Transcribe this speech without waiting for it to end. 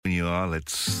you are.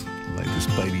 Let's lay this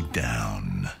baby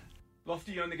down.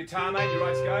 Lofty, you on the guitar, mate? You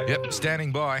right to go? Yep,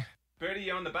 standing by. Bertie,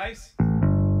 you on the bass?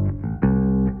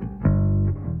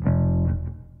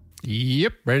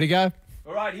 Yep, ready to go.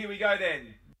 All right, here we go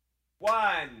then.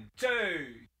 1, 2,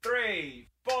 3,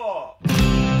 4.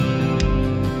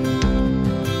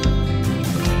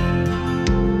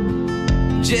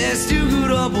 Just two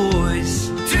good old boys.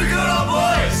 Two good old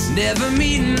boys! Never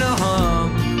meeting no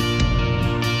harm.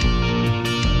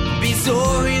 Been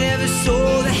sorry, never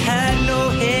saw they had no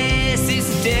hair since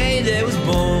the day they was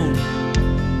born.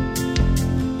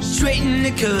 Straighten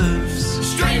the curves,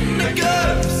 Straighten the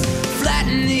curves!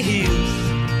 flatten the heels.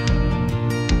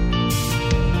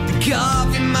 The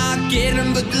coffee might get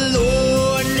 'em, but the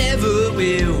Lord never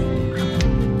will.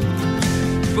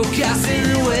 Broadcasting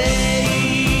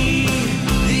away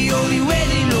the only way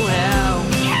they know how.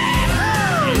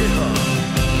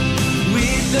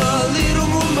 With a little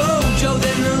more mojo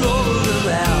than the Lord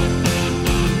allowed.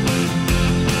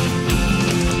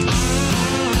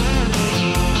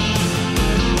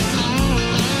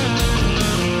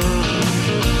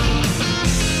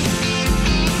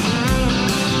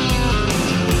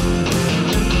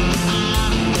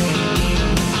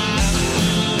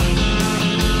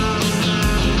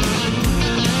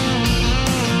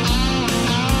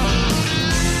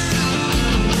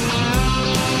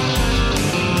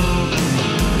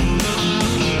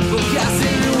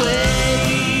 Broadcasting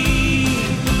away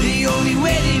the only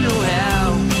way they know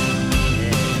how.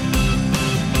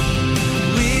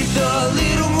 With a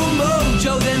little more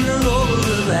mojo than the Lord will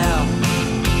allow.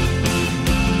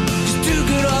 Just two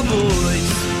good old boys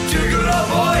Two good old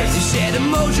boys! to share the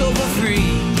mojo for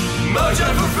free. Mojo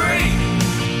for free!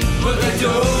 But they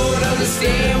don't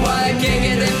understand why they can't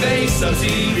get their face on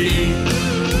TV.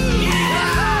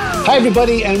 Hey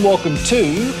everybody, and welcome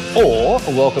to, or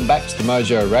welcome back to the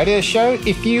Mojo Radio Show.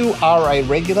 If you are a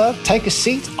regular, take a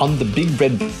seat on the big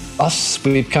red bus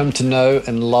we've come to know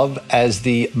and love as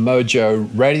the Mojo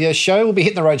Radio Show. We'll be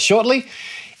hitting the road shortly.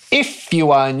 If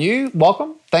you are new,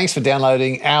 welcome. Thanks for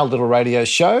downloading our little radio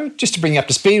show. Just to bring you up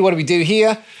to speed, what do we do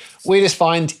here? We just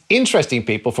find interesting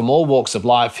people from all walks of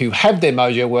life who have their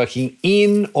mojo working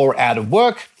in or out of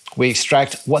work. We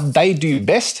extract what they do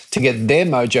best to get their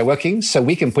mojo working so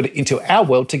we can put it into our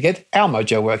world to get our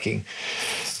mojo working.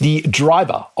 The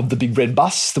driver of the big red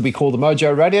bus that we call the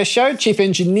Mojo Radio Show, Chief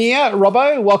Engineer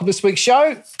Robbo, welcome to this week's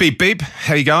show. Beep, beep.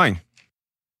 How you going?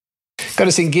 Got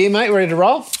us in gear, mate. Ready to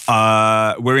roll?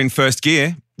 We're in first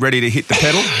gear, ready to hit the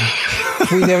pedal.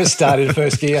 We never started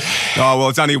first gear. Oh, well,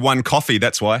 it's only one coffee,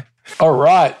 that's why. All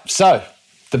right. So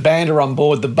the band are on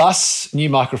board the bus, new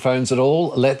microphones and all.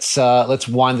 Let's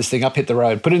wind this thing up, hit the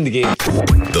road, put it in the gear.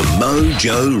 The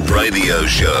Mojo Radio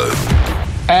Show.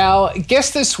 Our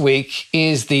guest this week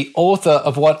is the author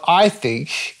of what I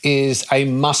think is a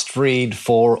must-read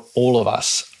for all of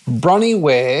us. Bronnie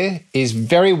Ware is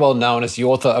very well known as the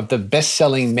author of the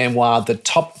best-selling memoir, The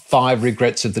Top 5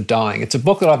 Regrets of the Dying. It's a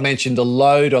book that I've mentioned a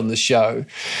load on the show.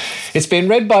 It's been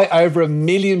read by over 1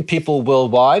 million people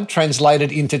worldwide,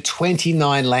 translated into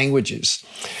 29 languages.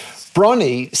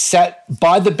 Bronnie sat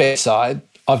by the bedside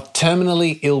of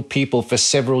terminally ill people for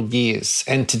several years,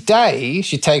 and today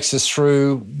she takes us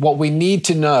through what we need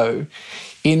to know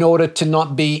in order to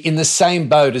not be in the same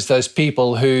boat as those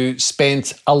people who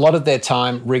spent a lot of their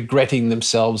time regretting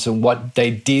themselves and what they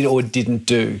did or didn't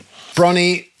do.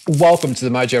 Bronnie, welcome to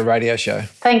the Mojo Radio Show.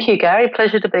 Thank you, Gary.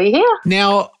 Pleasure to be here.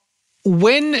 Now,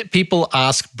 when people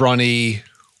ask Bronnie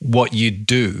what you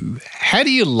do, how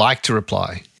do you like to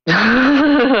reply?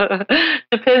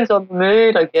 Depends on the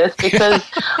mood, I guess, because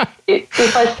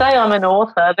if I say I'm an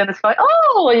author, then it's like,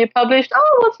 oh, are you published?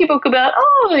 Oh, what's your book about?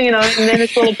 Oh, and then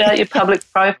it's all about your public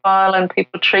profile, and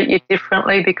people treat you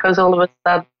differently because all of a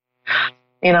sudden,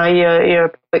 you're a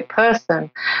public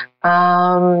person.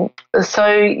 Sometimes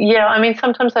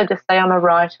I just say I'm a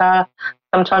writer.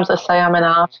 Sometimes I say I'm an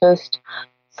artist.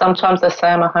 Sometimes I say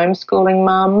I'm a homeschooling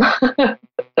mum.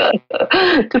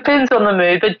 Depends on the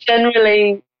mood, but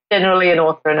generally an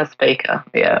author and a speaker,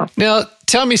 yeah. Now,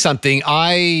 tell me something.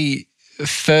 I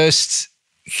first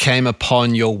came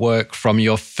upon your work from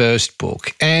your first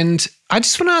book, and I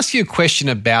just want to ask you a question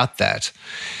about that.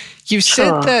 You've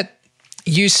said that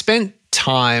you spent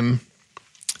time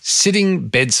sitting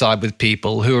bedside with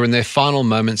people who are in their final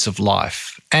moments of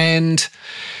life, and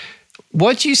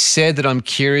what you said that I'm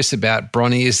curious about,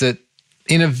 Bronnie, is that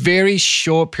in a very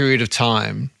short period of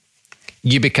time,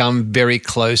 you become very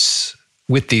close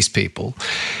with these people.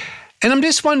 And I'm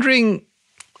just wondering,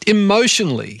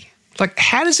 emotionally, Like,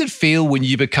 how does it feel when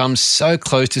you become so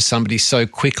close to somebody so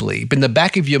quickly, but in the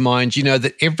back of your mind, you know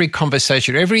that every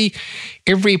conversation,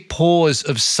 every pause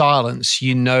of silence,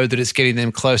 you know that it's getting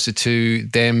them closer to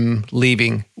them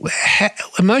leaving?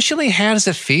 Emotionally, how does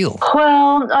it feel?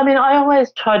 Well, I mean, I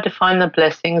always tried to find the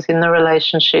blessings in the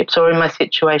relationships or in my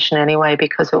situation anyway,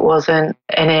 because it wasn't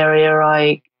an area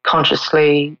I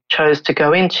consciously chose to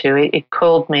go into. It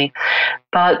called me.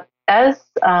 But as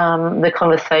the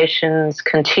conversations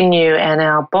continue and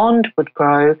our bond would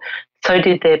grow, so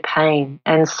did their pain.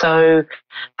 And so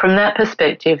from that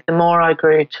perspective, the more I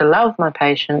grew to love my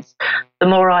patients, the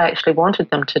more I actually wanted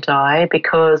them to die,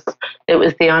 because it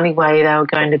was the only way they were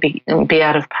going to be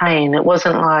out of pain. It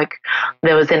wasn't like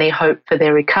there was any hope for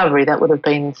their recovery. That would have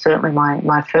been certainly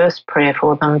my first prayer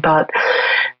for them. But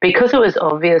because it was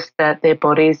obvious that their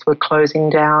bodies were closing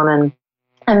down and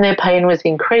their pain was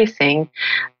increasing,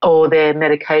 or their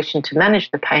medication to manage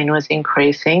the pain was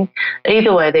increasing,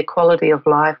 either way, their quality of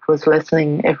life was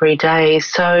lessening every day.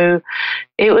 So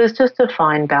it was just a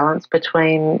fine balance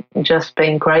between just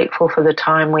being grateful for the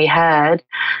time we had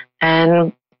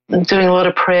and doing a lot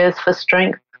of prayers for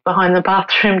strength behind the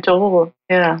bathroom door.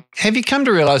 Yeah. Have you come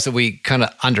to realize that we kind of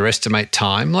underestimate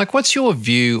time? Like, what's your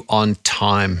view on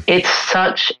time? It's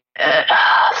such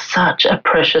a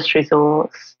precious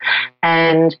resource.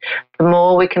 And the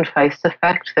more we can face the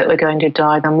fact that we're going to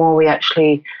die, the more we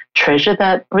actually treasure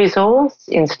that resource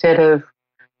instead of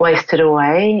waste it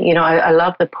away. You know, I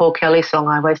love the Paul Kelly song,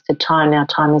 I wasted time, now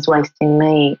time is wasting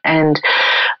me. And,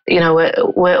 you know,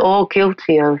 we're all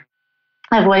guilty of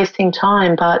wasting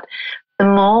time, but the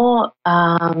more,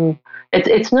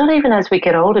 it's not even as we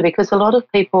get older, because a lot of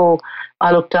people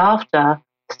I looked after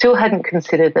still hadn't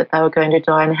considered that they were going to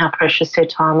die and how precious their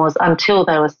time was until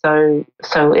they were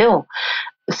so ill.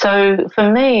 So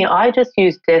for me, I just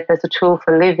use death as a tool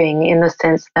for living, in the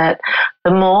sense that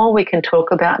the more we can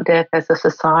talk about death as a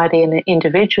society and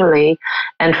individually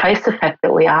and face the fact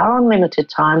that we are on limited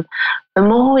time, the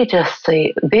more we just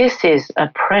see this is a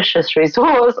precious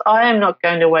resource. I am not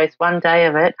going to waste one day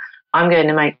of it. I'm going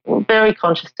to make very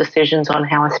conscious decisions on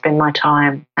how I spend my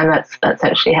time. And that's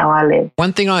actually how I live.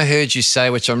 One thing I heard you say,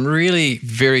 which I'm really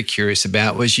very curious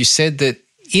about, was you said that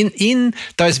in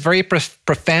those very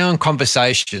profound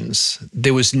conversations,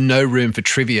 there was no room for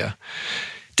trivia.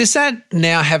 Does that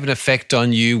now have an effect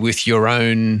on you with your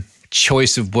own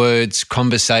choice of words,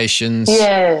 conversations?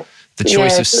 Yeah. The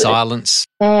choice of silence?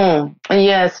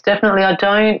 Yes, definitely. I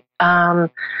don't...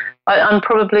 I'm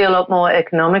probably a lot more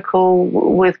economical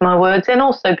with my words, and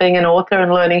also being an author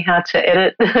and learning how to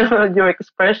edit your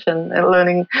expression, and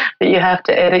learning that you have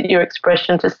to edit your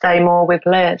expression to say more with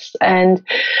less. And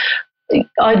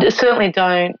I certainly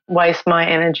don't waste my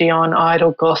energy on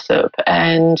idle gossip.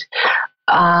 And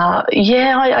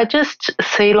I just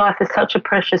see life as such a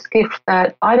precious gift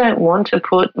that I don't want to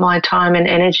put my time and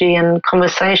energy and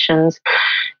conversations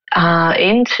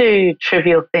into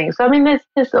trivial things. I mean,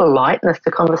 there's a lightness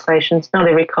to conversations. Not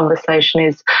every conversation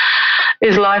is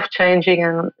life-changing,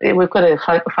 and we've got to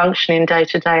function in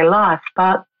day-to-day life.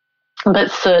 But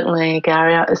certainly,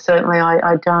 Gary, I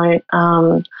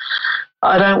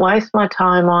don't waste my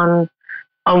time on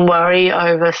worry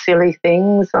over silly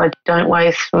things. I don't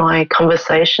waste my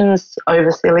conversations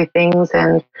over silly things,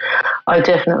 and I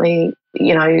definitely,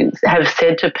 have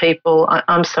said to people,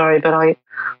 I'm sorry, but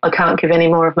I can't give any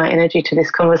more of my energy to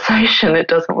this conversation. It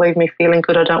doesn't leave me feeling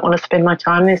good. I don't want to spend my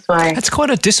time this way. That's quite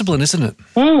a discipline, isn't it?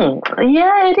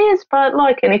 Yeah, it is. But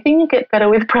like anything, you get better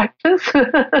with practice.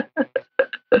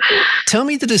 Tell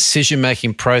me the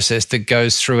decision-making process that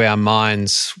goes through our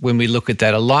minds when we look at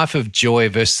that, a life of joy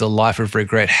versus a life of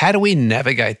regret. How do we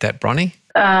navigate that, Bronnie?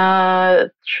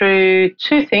 Through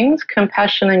two things,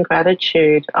 compassion and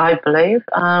gratitude, I believe.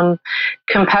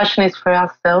 Compassion is for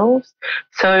ourselves.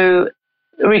 So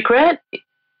regret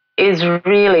is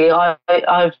really,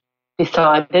 I've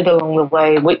decided along the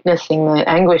way, witnessing the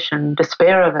anguish and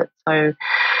despair of it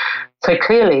so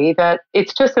clearly, that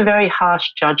it's just a very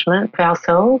harsh judgment of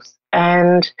ourselves.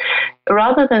 And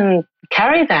rather than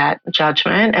carry that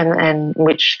judgment and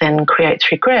which then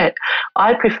creates regret,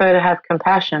 I prefer to have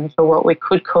compassion for what we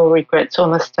could call regrets or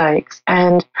mistakes.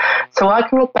 And so I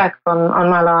can look back on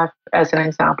my life as an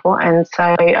example and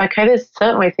say, okay, there's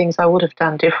certainly things I would have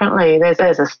done differently.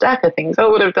 There's a stack of things I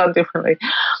would have done differently.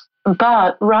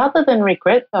 But rather than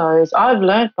regret those, I've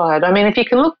learned by it. I mean, if you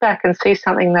can look back and see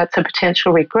something that's a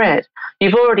potential regret,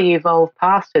 you've already evolved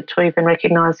past it to even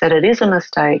recognize that it is a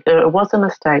mistake, or it was a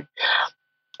mistake.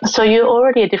 So you're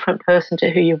already a different person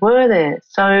to who you were there.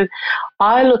 So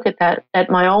I look at that, at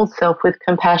my old self, with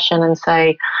compassion and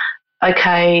say,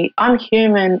 okay, I'm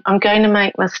human, I'm going to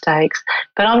make mistakes,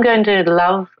 but I'm going to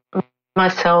love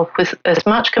myself with as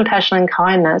much compassion and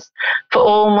kindness for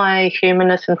all my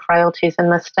humanness and frailties and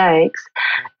mistakes,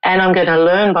 and I'm going to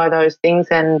learn by those things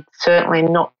and certainly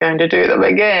not going to do them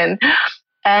again.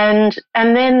 And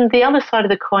then the other side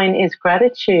of the coin is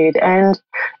gratitude. And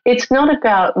it's not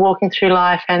about walking through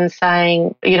life and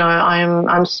saying, you know,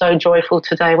 I'm so joyful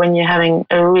today when you're having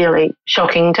a really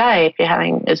shocking day. If you're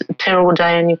having a terrible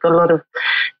day and you've got a lot of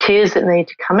tears that need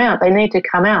to come out, they need to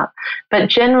come out. But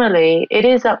generally, it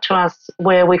is up to us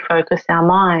where we focus our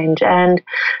mind. And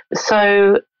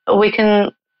so we can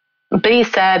be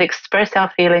sad, express our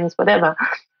feelings, whatever.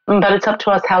 But it's up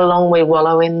to us how long we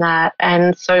wallow in that.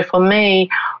 And so for me,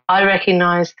 I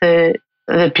recognize the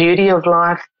beauty of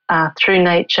life through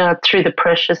nature, through the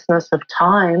preciousness of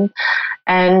time,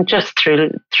 and just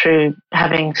through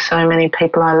having so many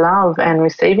people I love and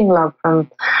receiving love from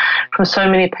so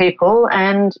many people,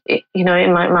 and you know,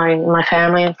 in my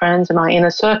family and friends and my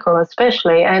inner circle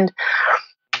especially. And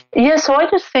yeah, so I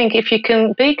just think if you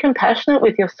can be compassionate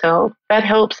with yourself, that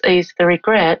helps ease the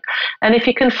regret. And if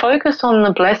you can focus on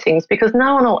the blessings, because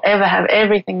no one will ever have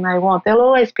everything they want. There'll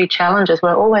always be challenges.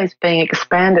 We're always being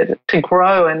expanded to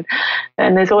grow, and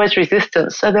there's always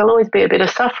resistance. So there'll always be a bit of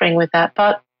suffering with that.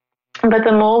 But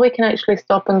the more we can actually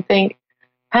stop and think,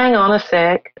 hang on a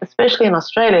sec, especially in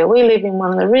Australia, we live in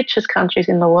one of the richest countries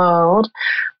in the world.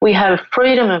 We have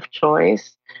freedom of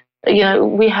choice. You know,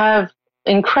 we have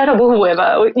incredible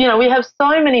weather. You know, we have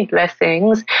so many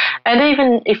blessings. And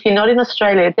even if you're not in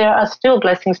Australia, there are still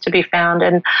blessings to be found.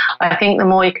 And I think the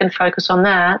more you can focus on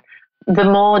that, the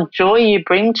more joy you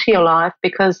bring to your life,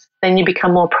 because then you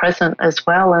become more present as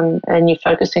well, and you're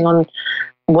focusing on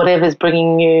whatever's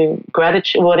bringing you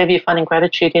gratitude, whatever you're finding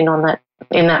gratitude in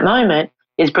that moment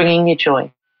is bringing you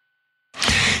joy.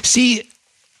 See,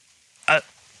 I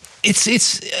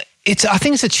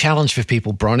think it's a challenge for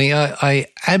people, Bronnie. I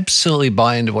absolutely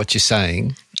buy into what you're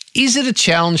saying. Is it a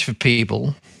challenge for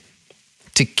people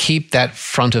to keep that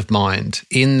front of mind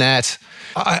in that?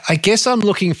 I guess I'm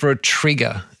looking for a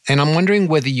trigger, and I'm wondering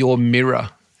whether your mirror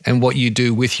and what you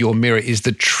do with your mirror is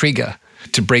the trigger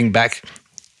to bring back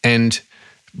and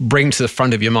bring to the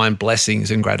front of your mind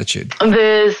blessings and gratitude.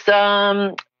 There's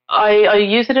I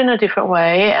use it in a different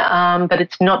way, but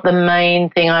it's not the main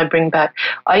thing I bring back.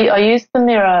 I use the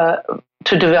mirror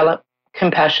to develop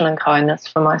compassion and kindness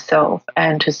for myself,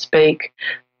 and to speak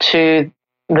to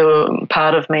the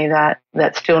part of me that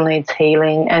still needs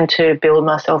healing, and to build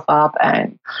myself up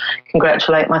and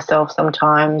congratulate myself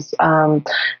sometimes. But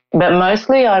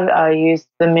mostly I use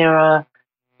the mirror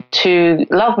to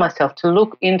love myself, to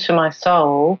look into my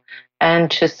soul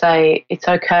and to say, it's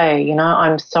okay, you know,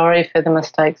 I'm sorry for the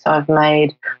mistakes I've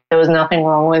made. There was nothing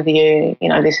wrong with you. You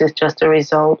know, this is just a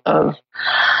result of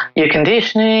your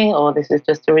conditioning, or this is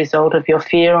just a result of your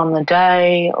fear on the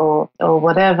day, or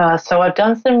whatever. So I've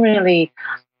done some really,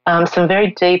 some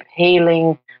very deep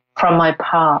healing from my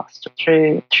past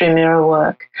through mirror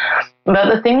work.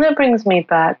 But the thing that brings me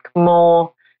back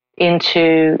more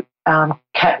into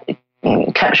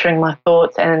capturing my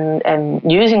thoughts and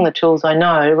using the tools I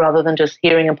know, rather than just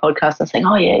hearing a podcast and saying,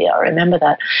 oh, yeah, I remember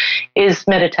that, is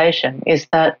meditation. Is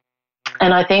that,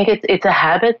 and I think it's a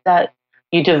habit that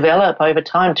you develop over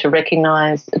time to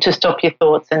recognize, to stop your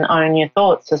thoughts and own your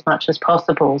thoughts as much as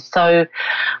possible. So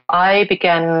I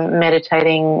began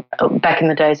meditating back in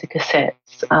the days of cassettes.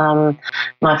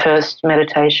 My first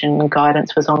meditation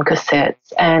guidance was on cassettes.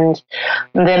 And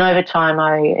then over time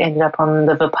I ended up on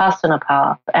the Vipassana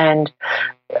path, and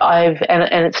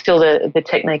it's still the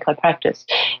technique I practice.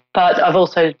 But I've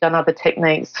also done other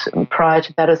techniques prior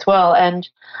to that as well.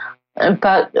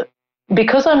 But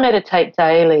because I meditate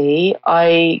daily,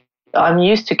 I'm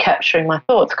used to capturing my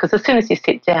thoughts, because as soon as you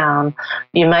sit down,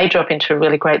 you may drop into a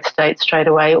really great state straight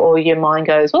away, or your mind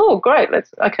goes, oh, great,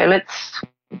 let's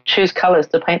choose colours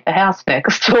to paint the house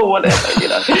next, or whatever, you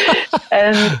know.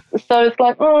 And so it's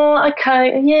like, oh,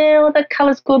 okay, yeah, well, that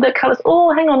colour's good, that colour's,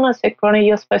 oh, hang on a sec, Bronnie,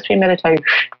 you're supposed to be meditating.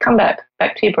 Come back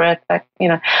to your breath, back, you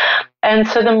know. And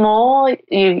so the more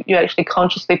you actually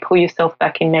consciously pull yourself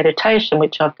back in meditation,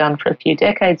 which I've done for a few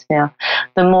decades now,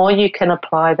 the more you can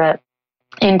apply that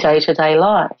in day-to-day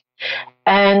life.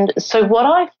 And so what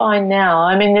I find now,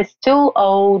 I mean, there's still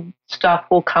old stuff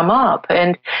will come up,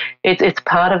 and it's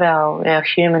part of our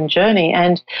human journey.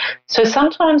 And so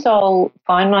sometimes I'll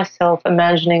find myself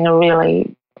imagining a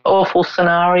really awful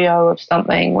scenario of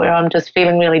something where I'm just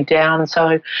feeling really down.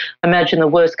 So imagine the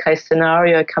worst case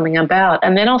scenario coming about,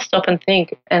 and then I'll stop and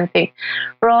think,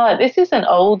 right, this is an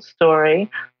old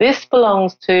story. This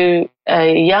belongs to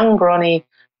a young Bronnie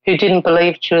who didn't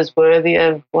believe she was worthy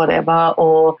of whatever,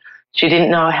 or she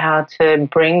didn't know how to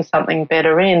bring something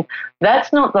better in.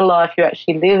 That's not the life you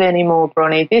actually live anymore,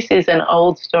 Bronnie. This is an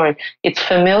old story. It's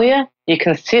familiar. You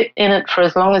can sit in it for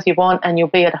as long as you want and you'll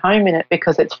be at home in it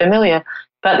because it's familiar.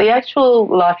 But the actual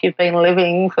life you've been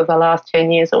living for the last 10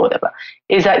 years or whatever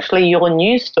is actually your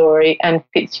new story and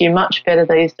fits you much better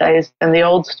these days than the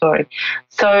old story.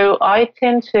 So I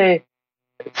tend to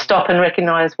stop and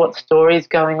recognize what story is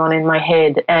going on in my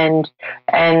head, and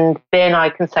then I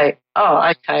can say,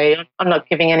 oh, okay, I'm not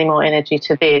giving any more energy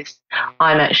to this.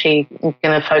 I'm actually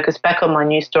going to focus back on my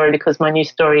new story because my new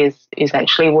story is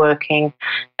actually working.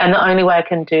 And the only way I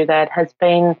can do that has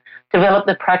been develop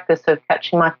the practice of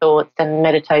catching my thoughts, and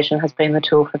meditation has been the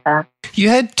tool for that. You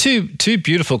had two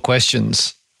beautiful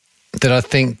questions that I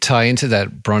think tie into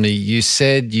that, Bronnie. You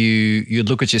said you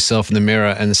look at yourself in the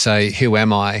mirror and say, who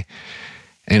am I?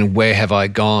 And where have I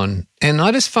gone? And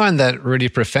I just find that really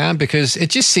profound because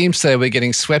it just seems that we're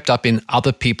getting swept up in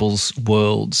other people's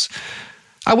worlds.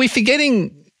 Are we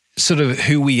forgetting sort of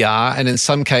who we are and in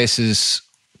some cases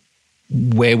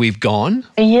where we've gone?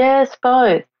 Yes,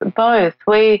 both.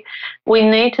 We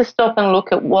need to stop and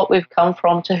look at what we've come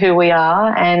from to who we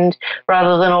are, and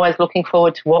rather than always looking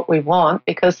forward to what we want,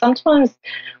 because sometimes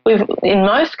in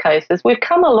most cases, we've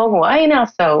come a long way in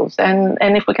ourselves. And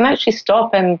if we can actually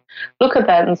stop and look at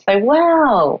that and say,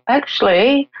 wow,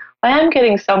 actually, I am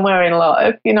getting somewhere in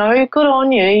life, good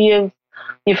on you.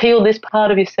 You've healed this part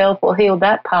of yourself or healed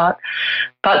that part.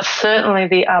 But certainly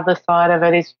the other side of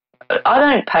it is I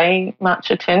don't pay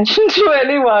much attention to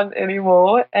anyone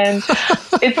anymore, and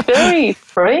it's very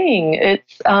freeing.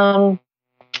 It's, I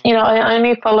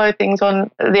only follow things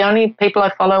the only people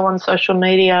I follow on social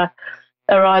media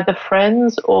are either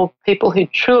friends or people who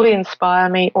truly inspire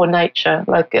me or nature.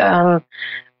 Like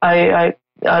I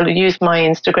use my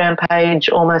Instagram page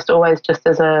almost always just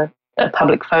as a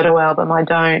public photo album. I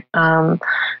don't.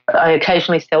 I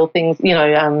occasionally sell things,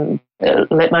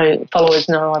 let my followers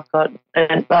know I've got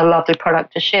a lovely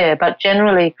product to share. But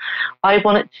generally, I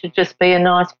want it to just be a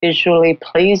nice, visually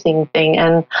pleasing thing.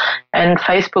 And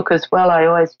Facebook as well, I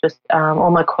always just,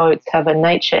 all my quotes have a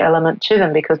nature element to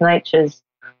them because nature's,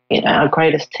 our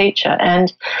greatest teacher.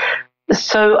 And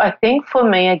so I think for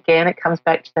me, again, it comes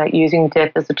back to that using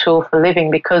death as a tool for living,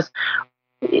 because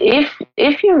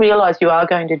if you realize you are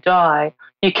going to die,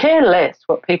 you care less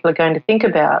what people are going to think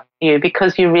about you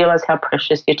because you realize how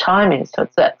precious your time is. So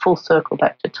it's that full circle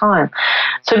back to time.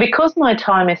 So because my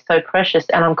time is so precious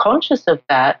and I'm conscious of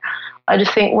that, I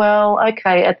just think, well,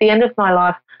 okay, at the end of my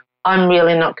life, I'm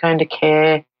really not going to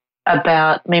care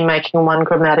about me making one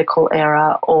grammatical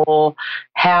error or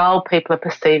how people are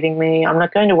perceiving me. I'm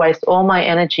not going to waste all my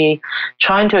energy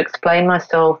trying to explain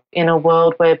myself in a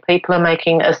world where people are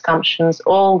making assumptions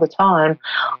all the time.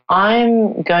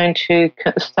 I'm going to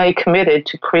stay committed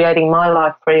to creating my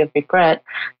life free of regret,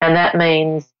 and that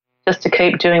means just to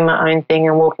keep doing my own thing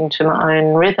and walking to my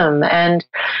own rhythm. And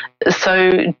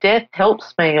so death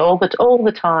helps me all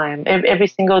the time, every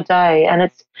single day,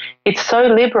 and it's so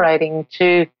liberating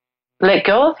to let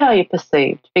go of how you're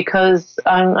perceived, because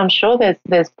I'm sure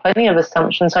there's plenty of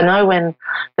assumptions. I know when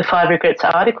the 5 Regrets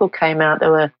article came out, there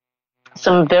were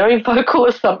some very vocal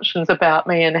assumptions about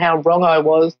me and how wrong I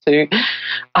was to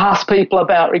ask people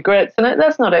about regrets, and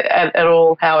that's not at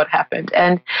all how it happened.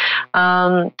 And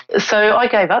so I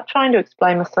gave up trying to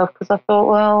explain myself because I thought,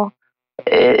 well,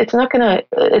 it's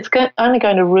only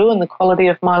going to ruin the quality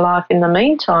of my life. In the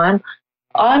meantime,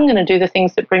 I'm going to do the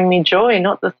things that bring me joy,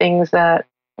 not the things that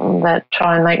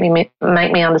try and make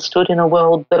me understood in a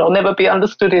world that I'll never be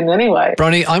understood in anyway.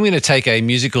 Bronnie, I'm going to take a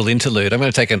musical interlude. I'm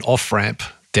going to take an off-ramp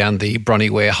down the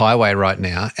Bronnie Ware highway right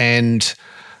now, and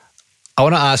I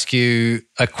want to ask you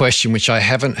a question which I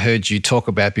haven't heard you talk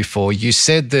about before. You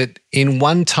said that in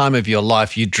one time of your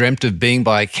life you dreamt of being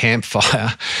by a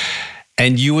campfire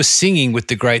and you were singing with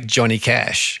the great Johnny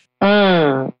Cash.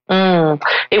 It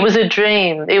was a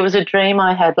dream. It was a dream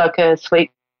I had, like a sleeping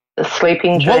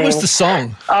dream. What was the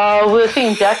song? Oh, we were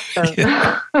singing Jackson.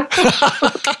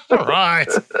 Right.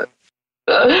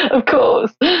 Of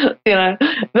course.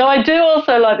 Though I do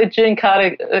also like the June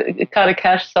Carter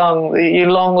Cash song, You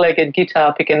Long-Legged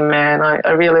Guitar Picking Man. I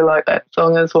really like that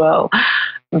song as well.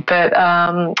 But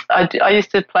I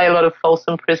used to play a lot of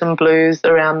Folsom Prison Blues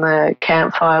around the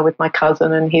campfire with my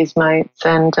cousin and his mates.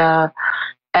 And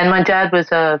my dad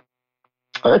was a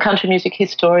country music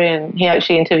historian. He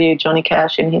actually interviewed Johnny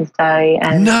Cash in his day.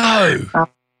 And, No.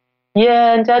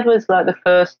 Yeah, and Dad was like the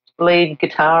first lead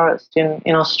guitarist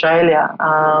in Australia.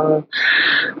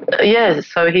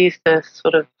 So he used to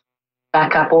sort of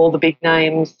back up all the big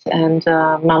names, and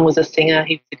Mum was a singer,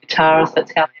 he was a guitarist.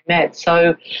 That's how they met.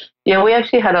 So, yeah, we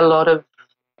actually had a lot of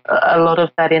a lot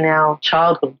of that in our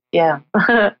childhood, yeah,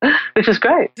 which is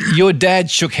great. Your dad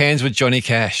shook hands with Johnny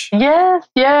Cash. Yes,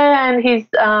 yeah, and he's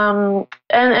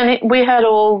we had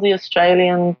all the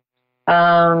Australian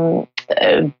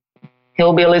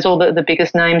hillbillies, all the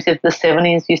biggest names of the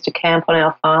 70s used to camp on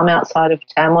our farm outside of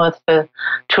Tamworth for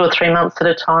 2 or 3 months at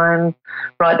a time,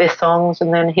 write their songs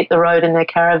and then hit the road in their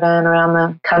caravan around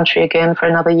the country again for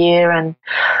another year. And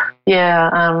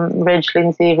Reg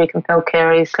Lindsay, Rick and Phil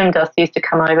Carey, Slim Dusty used to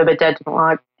come over, but Dad didn't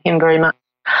like him very much.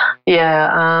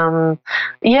 Yeah,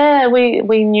 we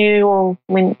knew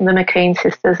the McKean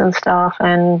sisters and stuff,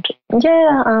 and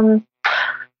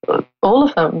all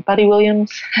of them. Buddy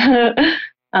Williams,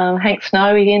 Hank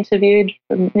Snow, he interviewed.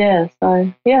 Let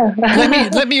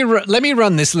me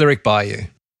run this lyric by you.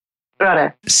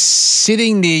 Righto.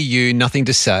 Sitting near you, nothing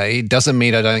to say, doesn't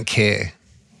mean I don't care.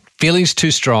 Feelings too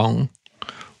strong,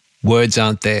 words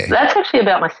aren't there. That's actually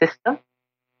about my sister.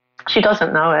 She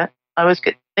doesn't know it. I was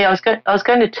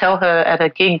going to tell her at a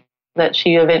gig that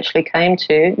she eventually came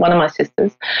to, one of my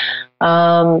sisters.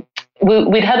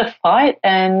 We'd had a fight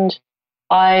and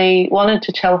I wanted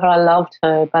to tell her I loved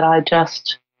her, but I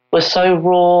just was so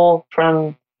raw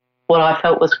from what I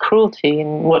felt was cruelty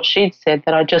and what she'd said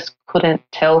that I just couldn't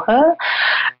tell her.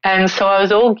 And so I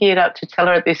was all geared up to tell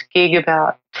her at this gig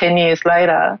about 10 years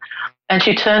later. And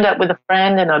she turned up with a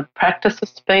friend and I'd practiced a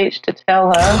speech to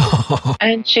tell her.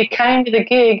 And she came to the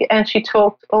gig and she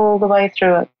talked all the way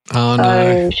through it. Oh,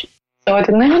 no. So I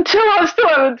didn't even tell her. I still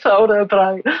haven't told her,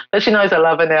 but she knows I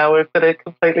love her now. We've got a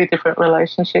completely different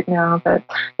relationship now. But,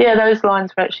 yeah, those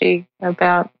lines were actually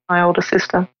about my older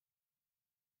sister.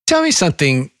 Tell me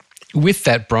something with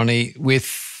that, Bronnie, with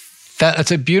that.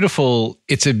 It's a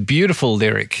beautiful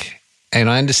lyric and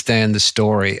I understand the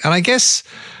story. And I guess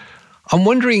I'm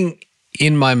wondering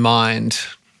in my mind,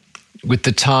 with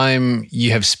the time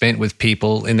you have spent with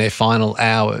people in their final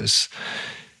hours,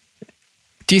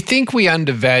 do you think we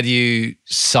undervalue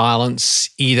silence,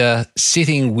 either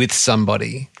sitting with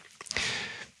somebody,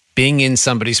 being in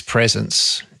somebody's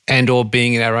presence, and or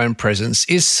being in our own presence?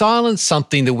 Is silence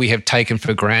something that we have taken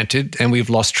for granted and we've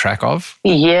lost track of?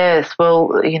 Yes,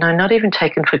 well, not even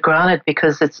taken for granted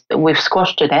because we've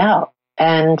squashed it out.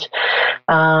 And,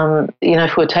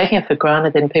 if we were taking it for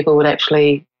granted, then people would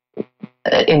actually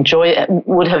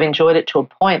would have enjoyed it to a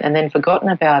point and then forgotten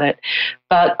about it.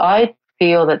 But I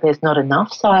feel that there's not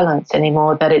enough silence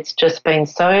anymore, that it's just been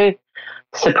so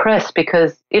suppressed,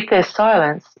 because if there's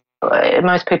silence,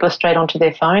 most people are straight onto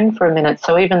their phone for a minute.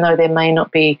 So even though there may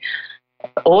not be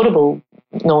audible,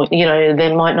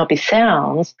 there might not be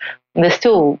sounds, there's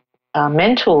still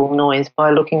mental noise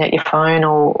by looking at your phone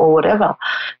or whatever.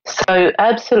 So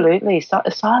absolutely,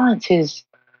 silence is,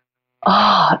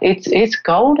 it's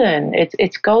golden.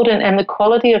 It's golden, and the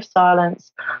quality of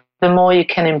silence, the more you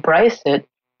can embrace it,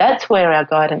 that's where our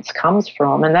guidance comes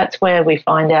from, and that's where we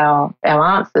find our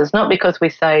answers. Not because we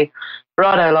say,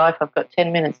 righto, life, I've got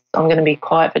 10 minutes, I'm going to be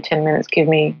quiet for 10 minutes, give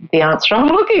me the answer I'm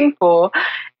looking for.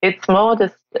 It's more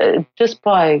just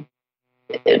by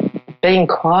being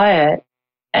quiet,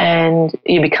 and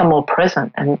you become more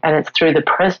present, and it's through the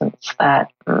presence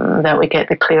that we get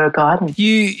the clearer guidance.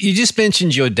 You just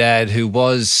mentioned your dad, who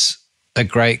was a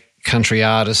great country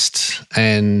artist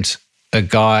and a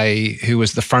guy who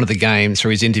was the front of the game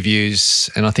through his interviews,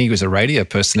 and I think he was a radio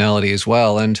personality as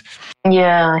well. And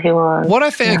yeah, he was. What I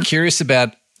found curious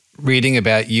about reading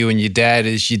about you and your dad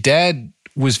is your dad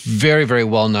was very, very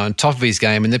well known, top of his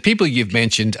game, and the people you've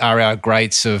mentioned are our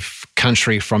greats of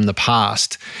country from the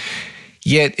past.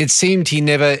 Yet it seemed he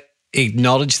never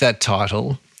acknowledged that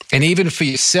title. And even for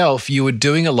yourself, you were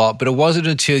doing a lot, but it wasn't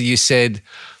until you said,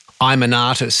 I'm an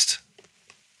artist,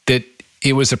 that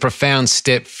it was a profound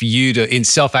step for you to, in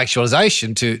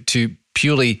self-actualization, to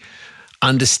purely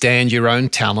understand your own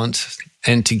talent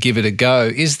and to give it a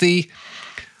go. Is the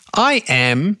I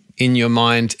am, in your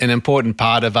mind, an important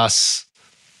part of us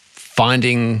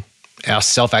finding our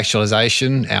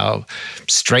self-actualization, our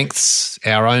strengths,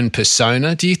 our own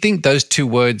persona? Do you think those two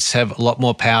words have a lot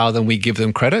more power than we give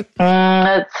them credit?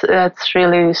 That's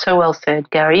really so well said,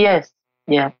 Gary. Yes,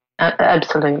 yeah,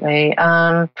 absolutely.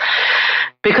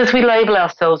 Because we label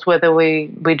ourselves, whether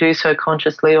we do so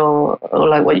consciously or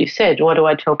like what you said, what do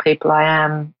I tell people I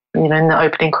am, in the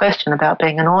opening question about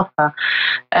being an author.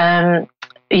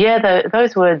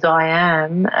 Those words, I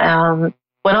am,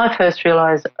 when I first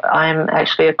realised I'm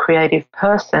actually a creative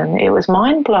person, it was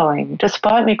mind-blowing.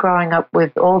 Despite me growing up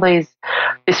with all this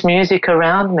music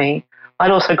around me, I'd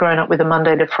also grown up with a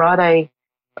Monday to Friday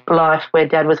life where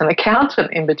Dad was an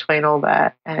accountant in between all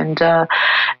that. And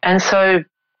so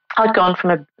I'd gone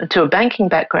to a banking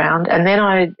background, and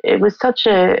then it was such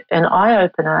an eye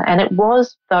opener, and it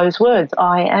was those words,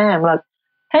 I am, like,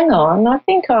 hang on, I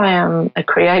think I am a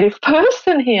creative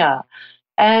person here.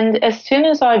 And as soon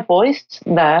as I voiced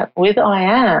that with I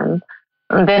am,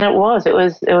 then it was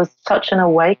such an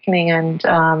awakening and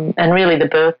really the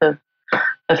birth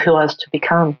of who I was to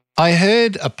become. I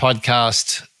heard a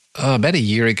podcast about a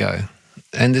year ago,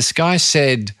 and this guy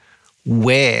said,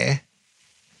 where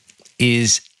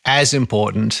is as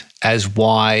important as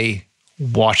why,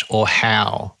 what, or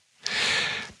how.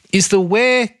 Is the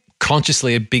where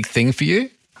consciously a big thing for you?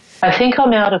 I think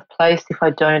I'm out of place if I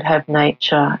don't have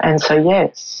nature. And so,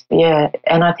 yes, yeah.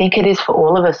 And I think it is for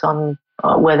all of us on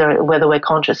whether we're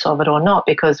conscious of it or not,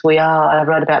 because I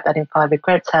wrote about that in 5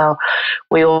 Regrets, how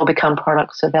we all become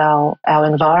products of our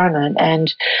environment.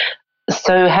 And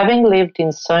so having lived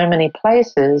in so many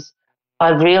places,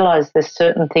 I've realised there's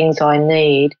certain things I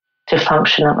need to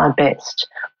function at my best.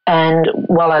 And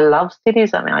while I love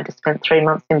cities, I mean, I just spent 3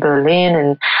 months in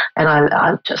Berlin, and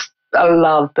I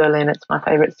love Berlin. It's my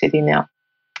favourite city now.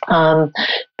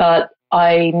 But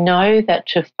I know that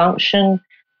to function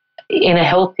in a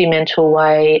healthy mental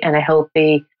way and a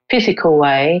healthy physical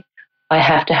way, I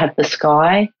have to have the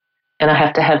sky, and I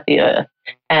have to have the earth,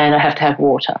 and I have to have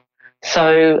water.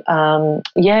 So,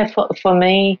 for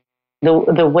me,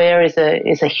 the where is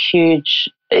a huge.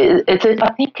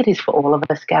 I think it is for all of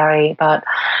us, Gary. But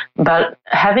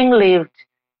having lived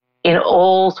in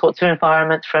all sorts of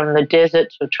environments, from the desert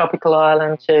to a tropical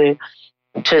island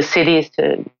to cities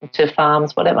to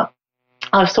farms, whatever,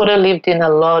 I've sort of lived in a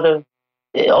lot of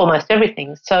almost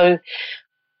everything. So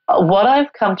what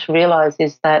I've come to realize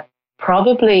is that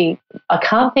probably I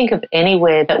can't think of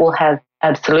anywhere that will have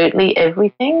absolutely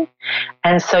everything.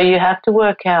 And so you have to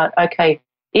work out, okay,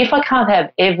 if I can't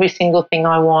have every single thing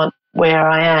I want where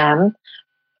I am,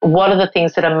 what are the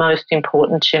things that are most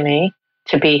important to me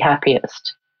to be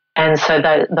happiest? And so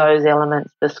those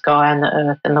elements, the sky and the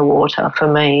earth and the water,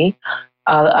 for me,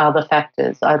 are the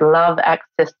factors. I love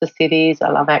access to cities.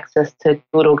 I love access to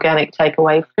good organic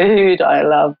takeaway food. I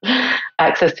love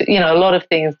access to, a lot of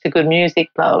things, to good music,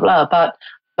 blah, blah, blah.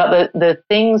 But the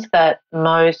things that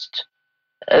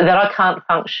I can't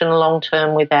function long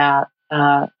term without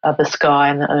are the sky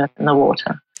and the earth and the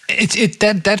water. It's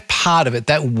that part of it,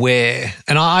 that where,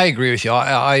 and I agree with you.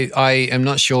 I am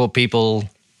not sure people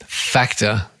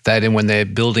factor that in when they're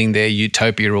building their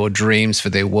utopia or dreams for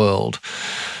their world.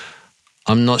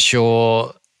 I'm not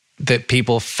sure that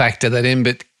people factor that in,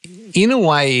 but in a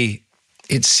way,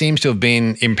 it seems to have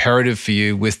been imperative for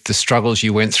you with the struggles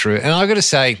you went through. And I've got to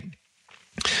say,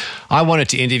 I wanted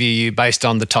to interview you based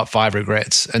on the top 5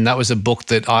 regrets, and that was a book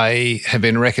that I have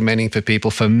been recommending for people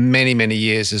for many, many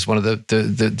years as one of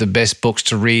the best books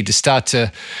to read to start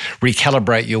to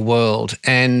recalibrate your world.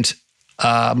 And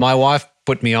my wife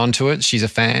put me onto it. She's a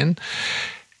fan.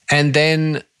 And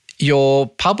then your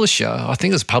publisher, I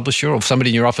think it was a publisher or somebody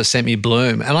in your office, sent me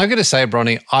Bloom. And I've got to say,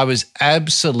 Bronnie, I was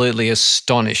absolutely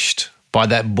astonished by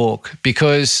that book,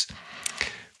 because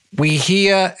we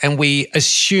hear and we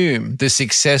assume the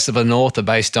success of an author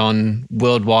based on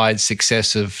worldwide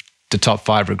success of the top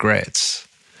 5 regrets.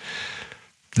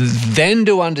 Then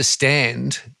to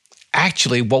understand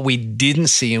actually what we didn't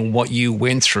see and what you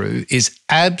went through is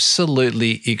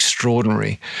absolutely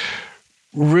extraordinary.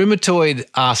 Rheumatoid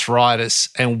arthritis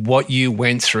and what you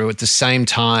went through at the same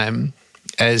time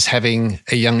as having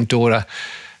a young daughter.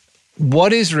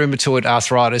 What is rheumatoid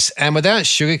arthritis? And without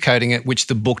sugarcoating it, which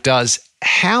the book does,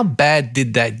 how bad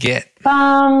did that get?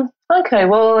 Okay,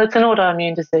 well, it's an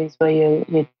autoimmune disease where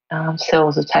your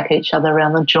cells attack each other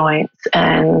around the joints,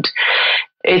 and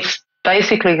it's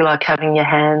basically like having your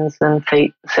hands and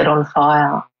feet set on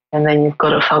fire, and then you've got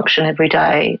to function every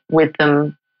day with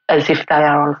them as if they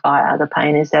are on fire. The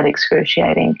pain is that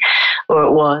excruciating, or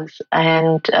it was.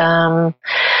 And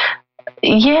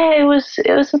it was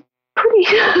a pretty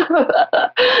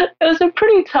it was a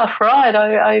pretty tough ride.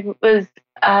 I was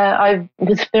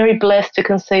very blessed to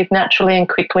conceive naturally and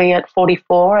quickly at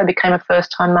 44. I became a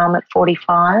first-time mum at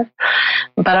 45,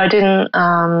 but I didn't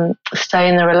stay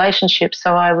in the relationship.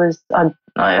 So I was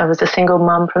a single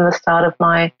mum from the start of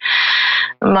my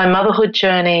motherhood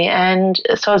journey, and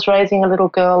so I was raising a little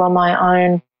girl on my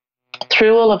own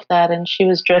through all of that. And she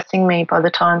was dressing me by the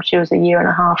time she was a year and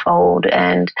a half old,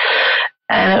 and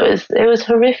it was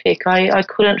horrific. I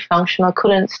couldn't function. I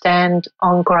couldn't stand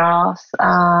on grass.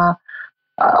 I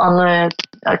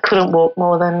couldn't walk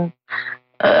more than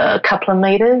a couple of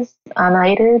meters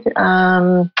unaided.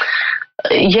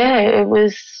 Yeah, it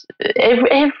was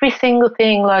every single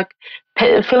thing, like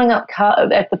filling up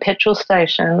car at the petrol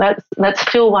station. That's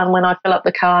still one. When I fill up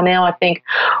the car now, I think,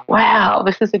 wow,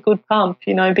 this is a good pump,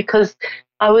 because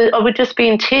I would just be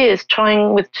in tears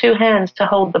trying with two hands to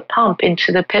hold the pump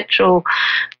into the petrol,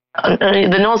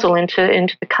 the nozzle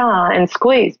into the car and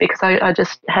squeeze, because I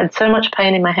just had so much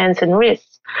pain in my hands and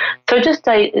wrists. So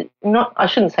I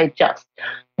shouldn't say just,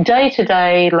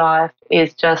 day-to-day life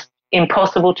is just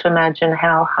impossible to imagine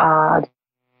how hard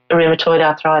rheumatoid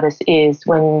arthritis is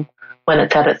when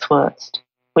it's at its worst,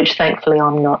 which thankfully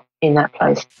I'm not in that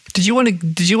place. Did you want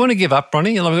to give up,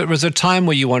 Bronnie? Was there a time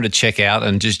where you wanted to check out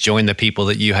and just join the people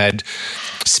that you had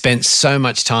spent so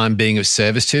much time being of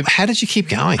service to? How did you keep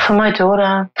going? For my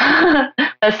daughter.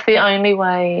 That's the only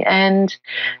way. And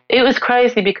it was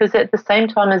crazy because at the same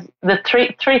time as the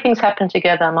three things happened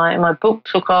together. My book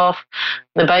took off,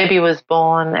 the baby was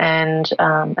born, and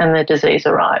the disease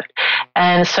arrived.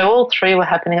 And so all three were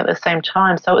happening at the same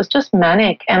time. So it was just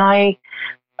manic. And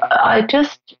I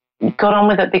just got on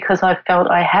with it because I felt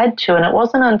I had to. And it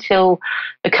wasn't until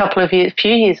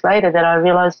few years later that I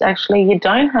realized actually you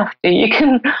don't have to. You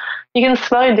can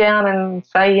slow down and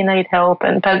say you need help.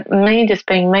 But me just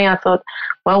being me, I thought,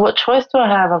 well, what choice do I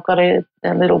have? I've got a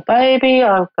little baby.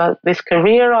 I've got this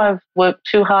career I've worked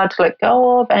too hard to let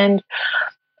go of. And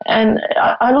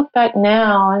I look back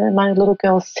now, and my little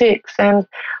girl's 6, and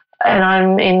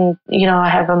I'm in, I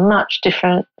have a much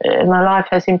different, my life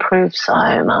has improved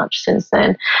so much since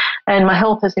then, and my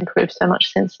health has improved so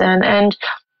much since then. And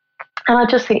I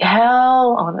just think,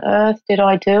 how on earth did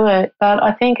I do it? But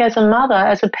I think as a mother,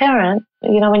 as a parent,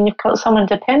 when you've got someone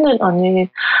dependent on you,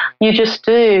 you just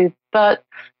do. But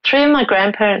 3 of my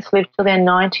grandparents lived till their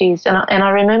 90s, and I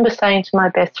remember saying to my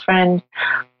best friend,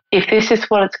 if this is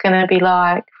what it's going to be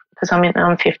like, because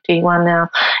I'm 51 now,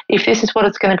 if this is what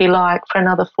it's going to be like for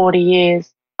another 40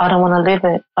 years, I don't want to live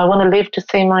it. I want to live to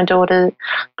see my daughter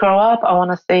grow up. I want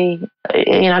to see,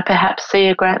 perhaps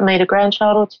meet a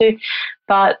grandchild or two.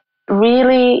 But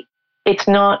really, it's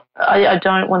not, I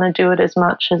don't want to do it as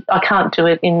much as, I can't do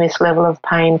it in this level of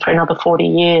pain for another 40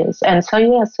 years. And so,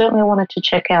 yeah, certainly I wanted to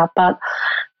check out. But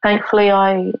thankfully,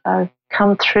 I've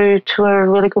come through to a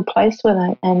really good place with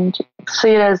it and see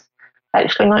it as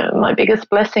actually my biggest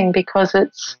blessing, because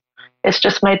it's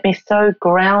just made me so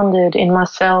grounded in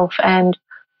myself and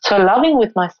so loving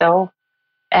with myself.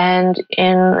 And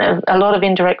in a lot of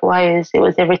indirect ways, it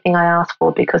was everything I asked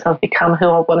for, because I've become who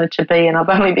I wanted to be, and I've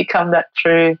only become that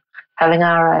through having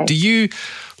RA. Do you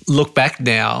look back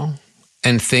now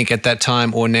and think at that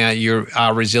time or now you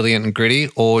are resilient and gritty,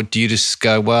 or do you just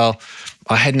go, well,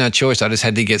 I had no choice, I just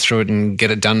had to get through it and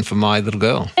get it done for my little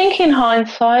girl? I think in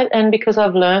hindsight, and because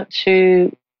I've learnt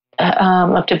to,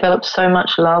 I've developed so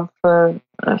much love for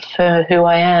who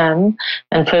I am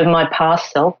and for my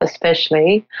past self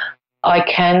especially, I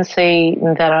can see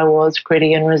that I was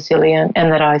gritty and resilient,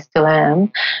 and that I still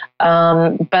am.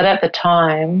 But at the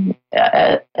time,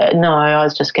 no, I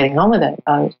was just getting on with it.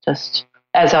 I was just,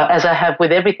 as I have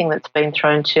with everything that's been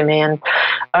thrown to me. And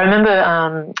I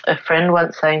remember a friend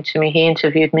once saying to me, he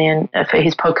interviewed me for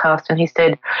his podcast, and he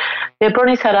said, yeah,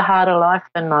 Bronnie's had a harder life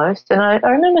than most. And I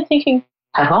remember thinking,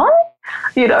 have I?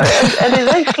 And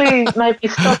it actually made me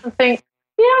stop and think,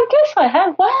 yeah, I guess I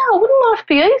have. Wow, wouldn't life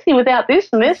be easy without this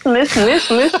and this and this and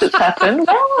this and this that's happened?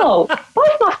 Wow,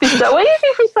 life must be so easy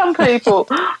for some people.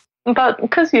 But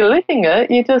because you're living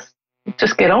it, you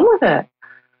just get on with it.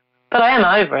 But I am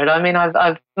over it. I mean,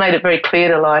 I've made it very clear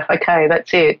to life, okay,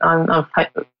 that's it. I'm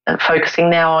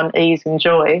focusing now on ease and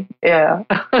joy. Yeah.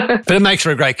 But it makes for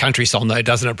a great country song though,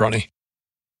 doesn't it, Bronnie?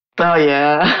 Oh,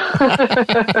 yeah.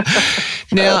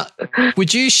 Now,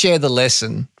 would you share the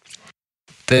lesson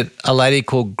that a lady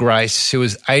called Grace, who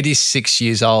was 86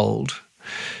 years old,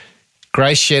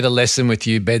 Grace shared a lesson with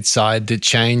you bedside that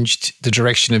changed the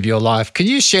direction of your life. Can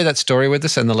you share that story with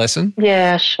us and the lesson?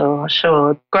 Yeah,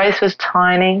 sure. Grace was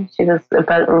tiny. She was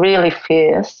but really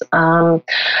fierce.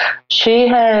 She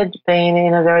had been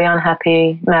in a very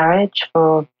unhappy marriage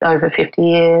for over 50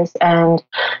 years, and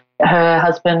her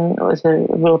husband was a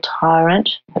real tyrant,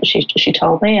 she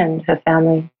told me, and her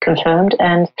family confirmed.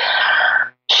 And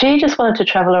she just wanted to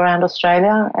travel around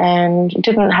Australia and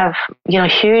didn't have,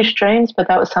 huge dreams, but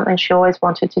that was something she always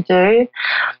wanted to do.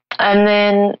 And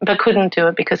then, but couldn't do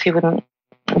it because he wouldn't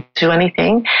do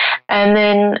anything. And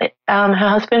then her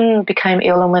husband became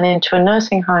ill and went into a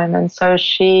nursing home. And so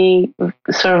she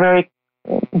sort of very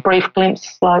brief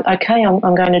glimpse, like, okay, I'm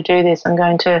going to do this. I'm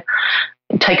going to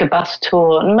take a bus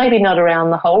tour, maybe not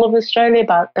around the whole of Australia,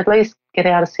 but at least get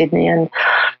out of Sydney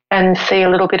and see a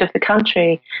little bit of the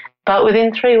country. But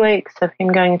within 3 weeks of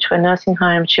him going to a nursing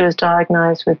home, she was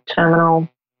diagnosed with terminal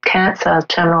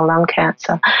lung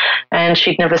cancer, and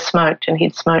she'd never smoked, and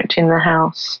he'd smoked in the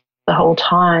house the whole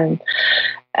time.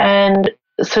 And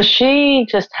so she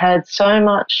just had so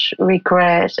much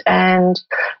regret and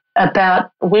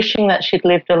about wishing that she'd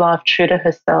lived a life true to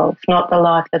herself, not the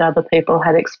life that other people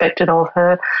had expected of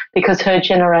her, because her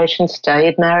generation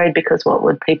stayed married because what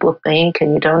would people think,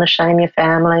 and you don't want to shame your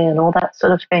family and all that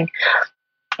sort of thing.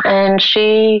 And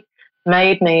she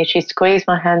squeezed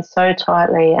my hand so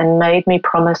tightly and made me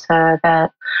promise her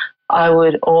that I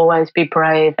would always be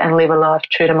brave and live a life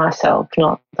true to myself,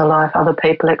 not the life other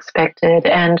people expected.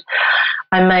 And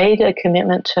I made a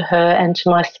commitment to her and to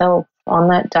myself on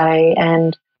that day,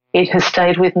 and it has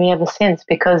stayed with me ever since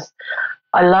because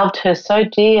I loved her so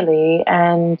dearly,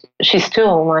 and she's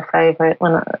still my favourite.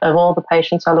 Of all the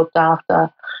patients I looked after,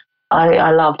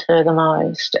 I loved her the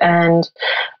most. And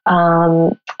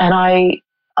I'm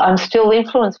still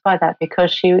influenced by that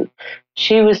because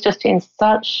she was just in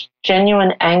such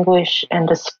genuine anguish and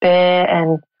despair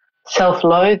and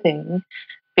self-loathing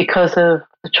because of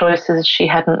the choices she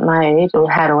hadn't made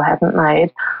or hadn't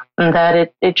made, and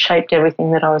that it shaped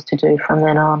everything that I was to do from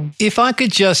then on. If I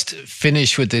could just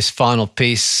finish with this final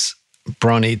piece,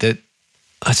 Bronnie, that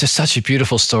it's just such a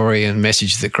beautiful story and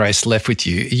message that Grace left with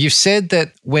you. You've said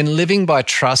that when living by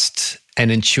trust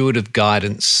and intuitive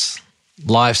guidance,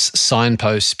 life's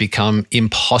signposts become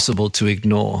impossible to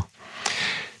ignore.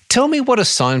 Tell me what a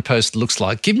signpost looks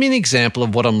like. Give me an example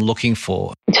of what I'm looking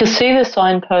for. To see the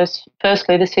signpost,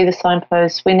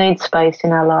 we need space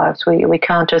in our lives. We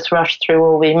can't just rush through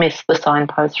or we miss the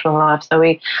signposts from life. So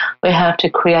we have to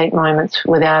create moments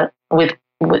with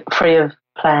free of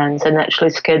plans and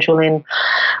actually schedule in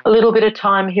a little bit of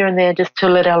time here and there just to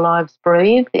let our lives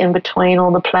breathe in between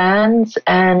all the plans.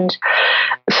 And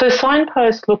so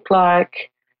signposts look like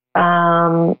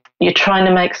you're trying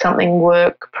to make something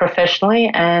work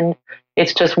professionally, and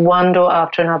it's just one door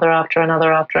after another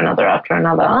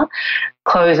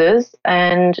closes.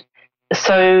 And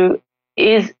so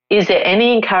is there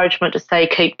any encouragement to say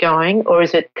keep going, or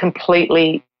is it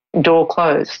completely door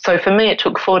closed? So for me, it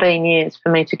took 14 years for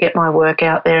me to get my work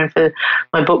out there and for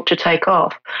my book to take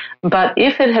off. But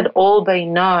if it had all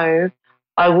been no,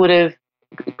 I would have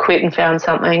quit and found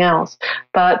something else.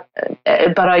 But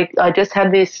I just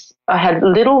had this, I had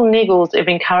little niggles of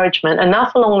encouragement,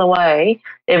 enough along the way.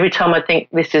 Every time I think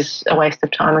this is a waste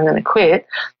of time, I'm going to quit,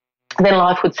 then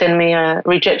life would send me a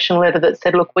rejection letter that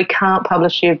said, look, we can't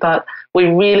publish you, but we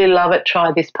really love it.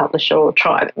 Try this publisher or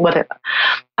try whatever.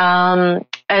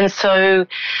 And so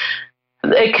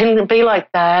it can be like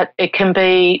that. It can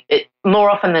be, more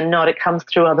often than not, it comes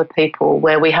through other people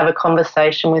where we have a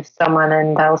conversation with someone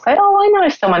and they'll say, oh, I know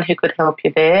someone who could help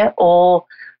you there. Or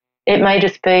it may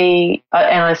just be,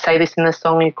 and I say this in the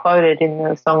song you quoted in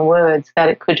the song Words, that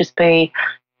it could just be,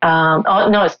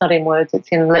 no, it's not in Words, it's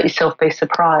in Let Yourself Be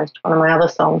Surprised, one of my other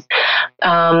songs.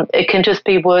 It can just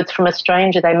be words from a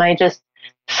stranger. They may just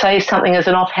say something as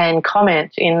an offhand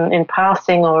comment in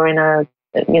passing or in a,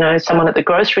 someone at the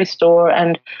grocery store,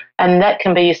 and that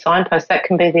can be your signpost. That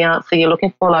can be the answer you're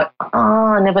looking for, like, oh,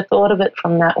 I never thought of it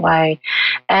from that way.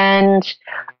 And,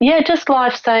 yeah, just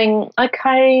life saying,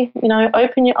 okay,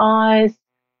 open your eyes,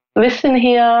 listen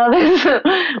here,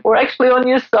 we're actually on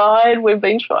your side. We've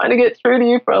been trying to get through to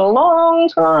you for a long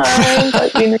time,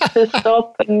 but you need to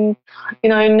stop and,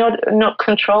 not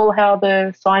control how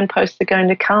the signposts are going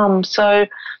to come. So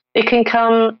it can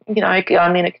come,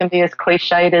 it can be as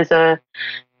cliched as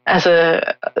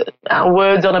a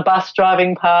words on a bus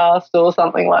driving past or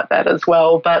something like that as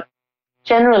well. But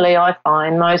generally I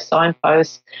find most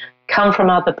signposts come from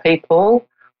other people,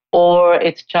 or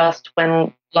it's just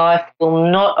when life will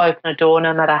not open a door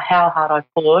no matter how hard I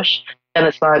push, then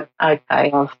it's like,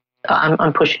 okay,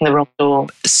 I'm pushing the wrong door.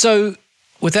 So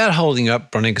without holding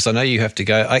up, Bronnie, because I know you have to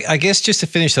go, I guess just to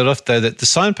finish that off though, that the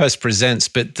signpost presents,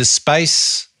 but the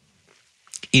space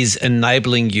is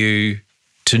enabling you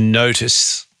to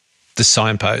notice the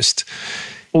signpost.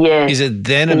 Yeah. Is it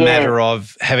then a matter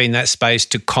of having that space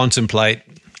to contemplate,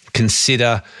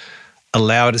 consider,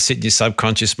 allow it to sit in your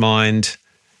subconscious mind,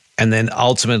 and then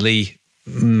ultimately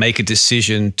make a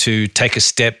decision to take a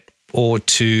step or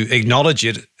to acknowledge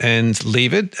it and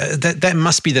leave it? That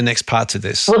must be the next part to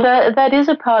this. Well, that is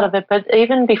a part of it, but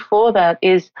even before that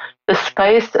is the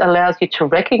space allows you to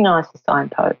recognise the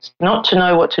signpost, not to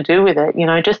know what to do with it,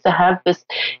 just to have this.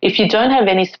 If you don't have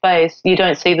any space, you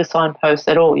don't see the signpost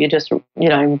at all. You're just,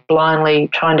 blindly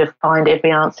trying to find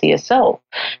every answer yourself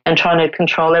and trying to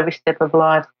control every step of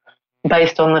life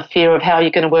based on the fear of how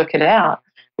you're going to work it out.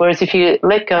 Whereas if you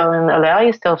let go and allow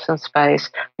yourself some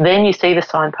space, then you see the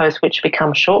signposts, which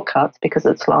become shortcuts because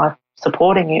it's life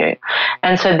supporting you.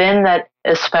 And so then that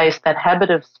space, that habit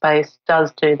of space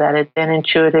does do that. It then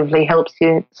intuitively helps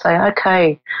you say,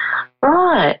 okay,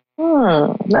 right,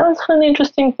 that was an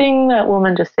interesting thing that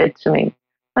woman just said to me.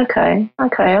 Okay, I'm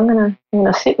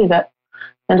gonna sit with that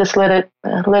and just let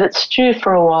it stew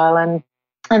for a while, and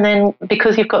then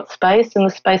because you've got space, and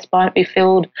the space might be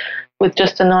filled with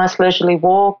just a nice leisurely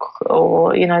walk,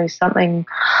 or something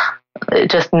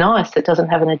just nice that doesn't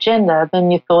have an agenda,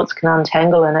 then your thoughts can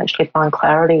untangle and actually find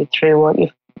clarity through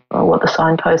what the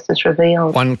signpost has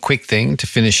revealed. One quick thing to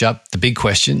finish up the big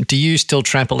question: do you still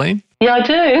trampoline? Yeah, I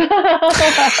do.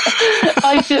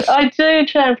 I do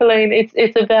trampoline.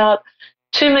 It's about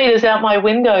 2 meters out my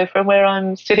window from where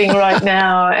I'm sitting right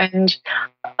now, and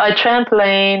I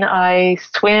trampoline, I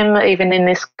swim even in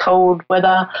this cold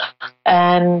weather,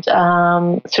 and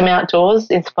swim outdoors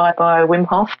inspired by Wim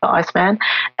Hof, the Iceman,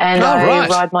 and I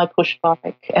ride my push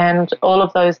bike, and all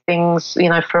of those things,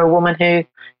 for a woman who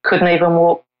couldn't even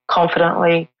walk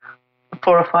confidently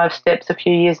 4 or 5 steps a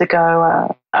few years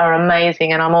ago are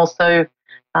amazing. And I'm also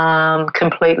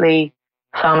completely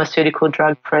pharmaceutical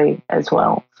drug-free as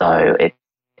well. So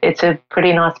it's a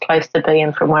pretty nice place to be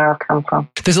in from where I've come from.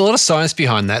 There's a lot of science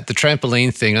behind that. The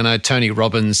trampoline thing, I know Tony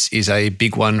Robbins is a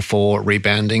big one for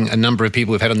rebounding. A number of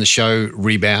people we've had on the show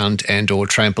rebound and or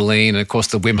trampoline. And, of course,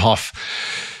 the Wim Hof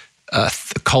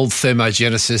cold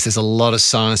thermogenesis, there's a lot of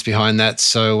science behind that.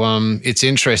 So it's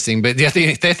interesting. But the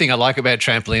other thing I like about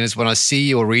trampoline is when I see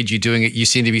you or read you doing it, you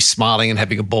seem to be smiling and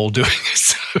having a ball doing it.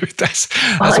 So that's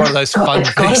one of those fun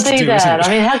things to do, that. isn't it? I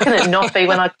mean, how can it not be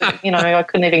when I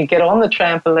couldn't even get on the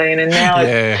trampoline, and now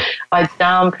I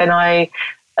jump and I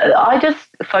just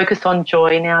focus on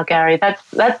joy now, Gary. That's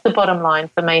the bottom line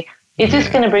for me. Is this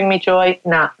going to bring me joy?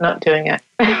 Nah, not doing it.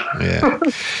 Yeah.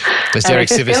 But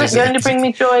If it's going to bring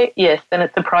me joy, yes, then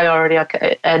it's a priority,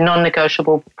 a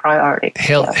non-negotiable priority.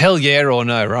 Hell yeah or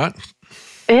no, right?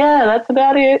 Yeah, that's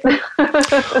about it.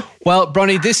 Well,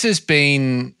 Bronnie, this has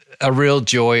been a real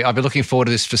joy. I've been looking forward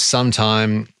to this for some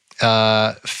time.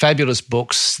 Fabulous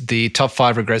books. The Top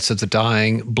 5 Regrets of the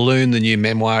Dying. Bloom, the new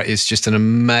memoir, is just an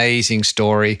amazing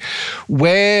story.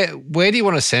 Where do you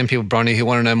want to send people, Bronnie, who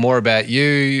want to know more about you,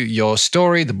 your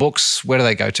story, the books? Where do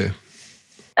they go to?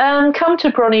 Come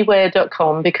to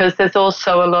bronnieware.com, because there's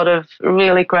also a lot of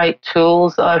really great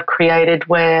tools I've created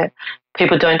where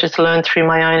people don't just learn through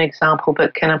my own example,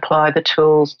 but can apply the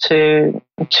tools to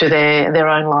their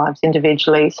own lives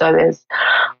individually. So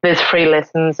there's free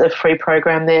lessons, a free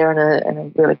program there, and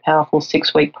a really powerful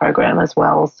 6-week program as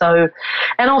well. So,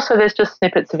 and also there's just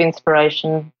snippets of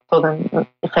inspiration for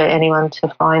anyone to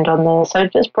find on there. So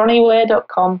just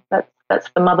bronnieware.com. That's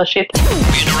the mothership.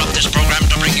 We interrupt this program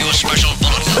to bring you a special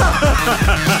bulletin.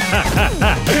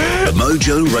 The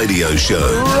Mojo Radio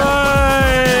Show.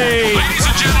 Right. Ladies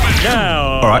and gentlemen.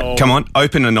 Now. All right, come on,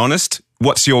 open and honest.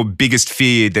 What's your biggest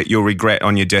fear that you'll regret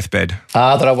on your deathbed?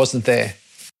 That I wasn't there.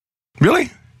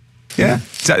 Really? Yeah.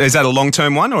 Is that a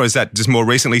long-term one, or is that just more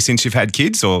recently since you've had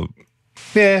kids? Or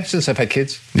Yeah, since I've had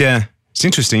kids. Yeah. It's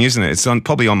interesting, isn't it? It's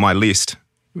probably on my list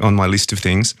of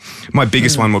things. My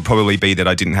biggest one would probably be that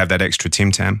I didn't have that extra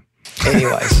Tim Tam.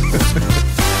 Anyways.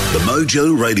 The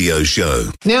Mojo Radio Show.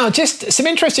 Now, just some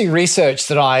interesting research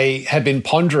that I have been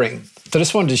pondering that I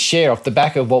just wanted to share off the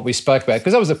back of what we spoke about,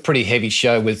 because that was a pretty heavy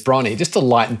show with Bronnie, just to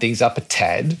lighten things up a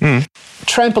tad.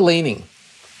 Trampolining,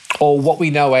 or what we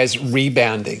know as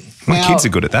rebounding. My kids are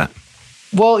good at that.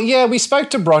 Well, yeah, we spoke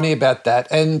to Bronnie about that,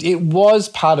 and it was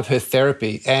part of her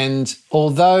therapy. And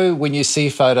although when you see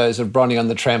photos of Bronnie on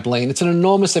the trampoline, it's an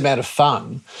enormous amount of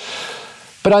fun,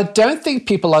 but I don't think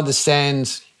people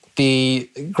understand the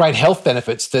great health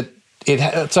benefits that it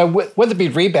has. So whether it be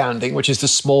rebounding, which is the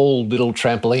small little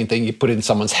trampoline thing you put in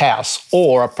someone's house,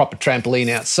 or a proper trampoline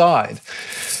outside,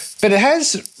 but it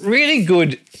has really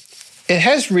good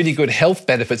health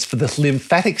benefits for the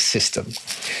lymphatic system.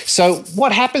 So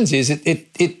what happens is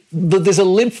there's a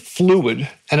lymph fluid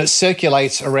and it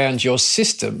circulates around your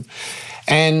system.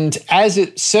 And as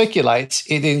it circulates,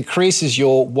 it increases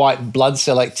your white blood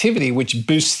cell activity, which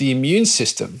boosts the immune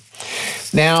system.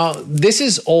 Now, this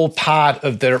is all part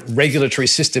of the regulatory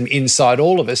system inside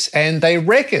all of us, and they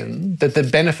reckon that the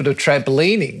benefit of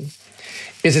trampolining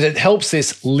is that it helps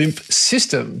this lymph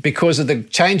system because of the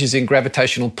changes in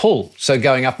gravitational pull, so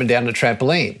going up and down the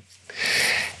trampoline.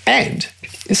 And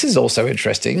this is also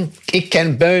interesting, it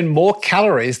can burn more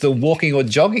calories than walking or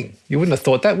jogging. You wouldn't have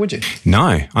thought that, would you?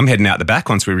 No, I'm heading out the back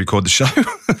once we record the show.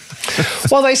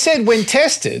 Well, they said when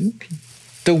tested,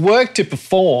 the work to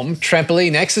perform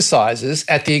trampoline exercises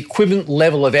at the equivalent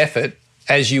level of effort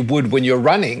as you would when you're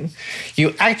running,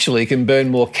 you actually can burn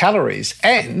more calories.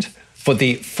 And for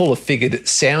the fuller-figured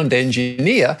sound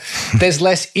engineer, there's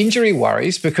less injury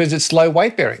worries because it's low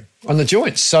weight bearing on the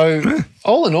joints. So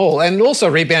all in all, and also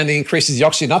rebounding increases the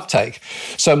oxygen uptake.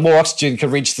 So more oxygen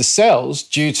can reach the cells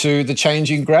due to the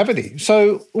change in gravity.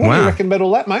 So what do you reckon about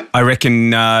all that, mate? I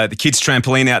reckon the kids'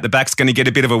 trampoline out the back's going to get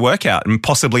a bit of a workout, and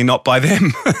possibly not by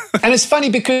them. And it's funny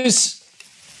because,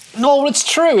 no, it's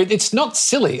true. It's not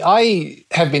silly. I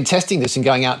have been testing this and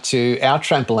going out to our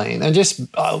trampoline. And just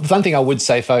one thing I would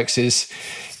say, folks, is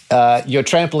your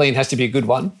trampoline has to be a good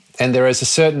one. And there is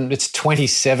it's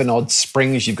 27 odd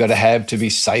springs you've got to have to be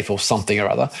safe or something or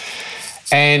other.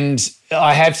 And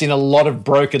I have seen a lot of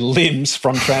broken limbs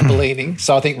from trampolining.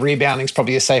 So I think rebounding is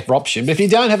probably a safer option. But if you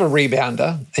don't have a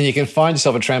rebounder and you can find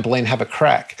yourself a trampoline, have a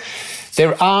crack.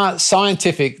 There's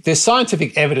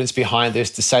scientific evidence behind this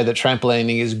to say that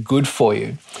trampolining is good for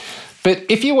you. But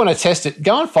if you want to test it,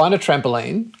 go and find a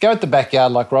trampoline, go at the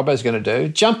backyard like Robbo's going to do,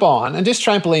 jump on and just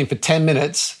trampoline for 10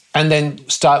 minutes and then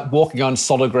start walking on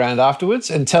solid ground afterwards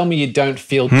and tell me you don't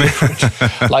feel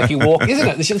different. Like you walk, isn't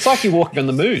it? It's like you're walking on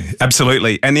the moon.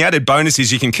 Absolutely. And the added bonus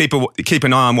is you can keep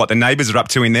an eye on what the neighbours are up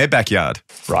to in their backyard.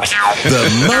 Right. The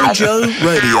Mojo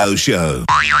Radio Show.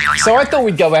 So I thought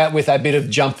we'd go out with a bit of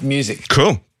jump music.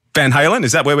 Cool. Van Halen,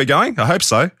 is that where we're going? I hope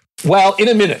so. Well, in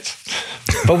a minute.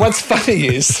 But what's funny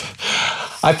is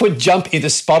I put jump into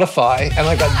Spotify and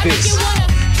I got this.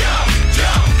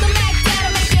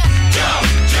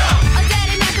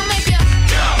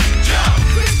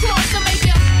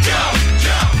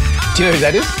 Do you know who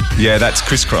that is? Yeah, that's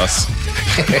Crisscross.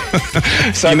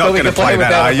 So you're not going to play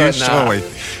that, are you? Surely.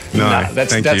 No,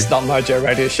 that's not Mojo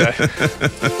Radio Show.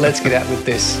 Let's get out with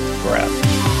this. We're out.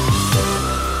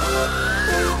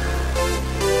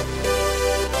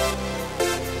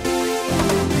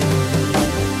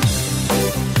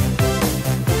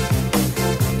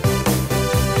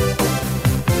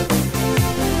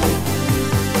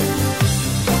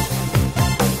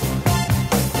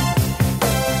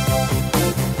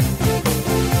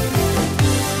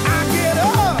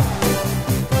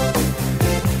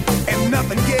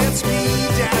 Nothing gets me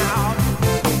down.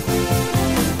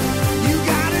 You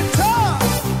got it tough.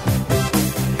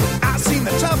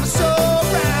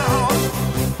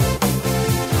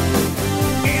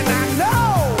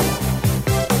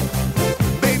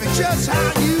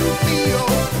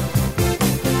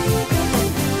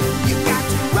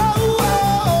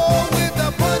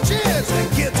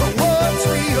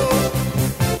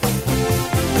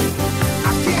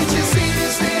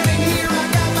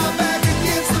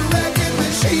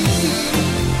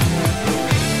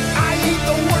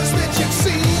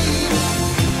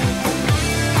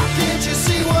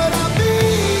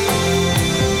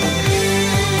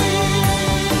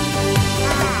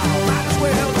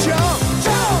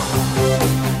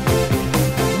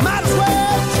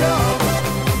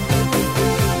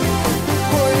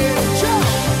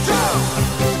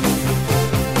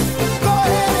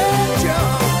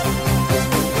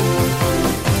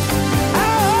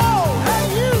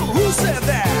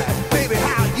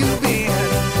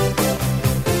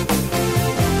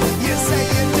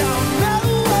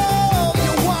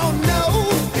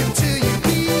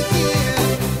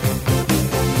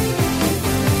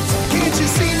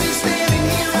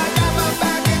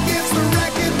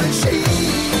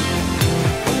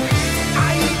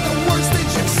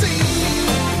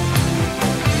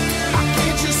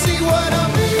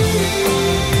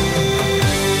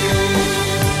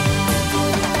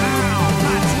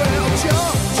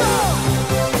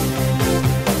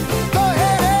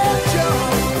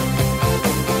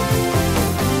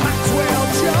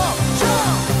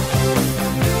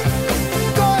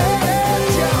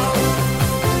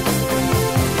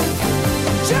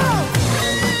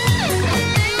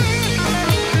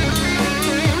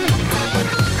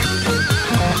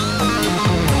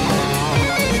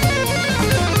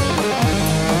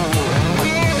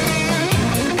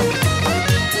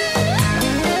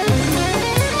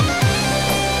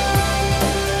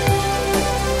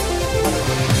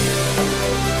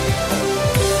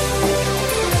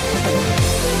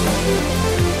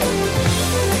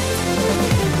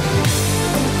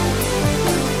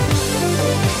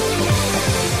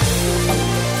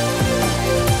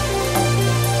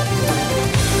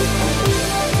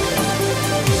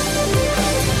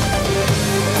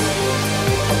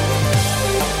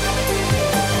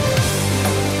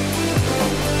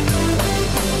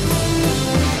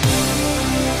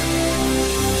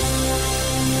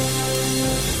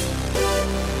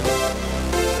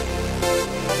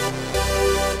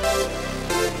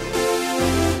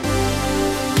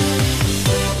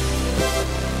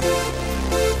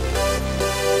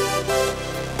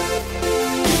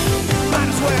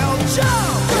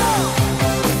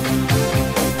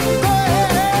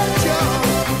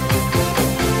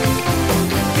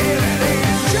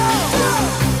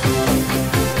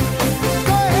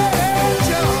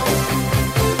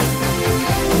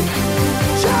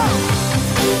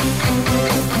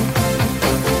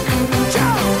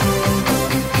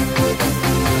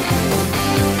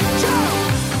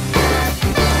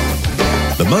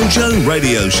 The Mojo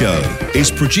Radio Show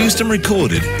is produced and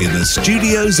recorded in the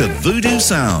studios of Voodoo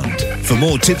Sound. For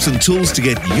more tips and tools to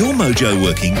get your mojo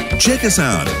working, check us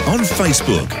out on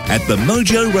Facebook at The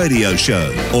Mojo Radio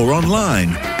Show or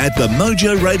online at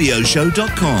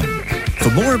themojoradioshow.com.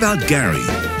 For more about Gary,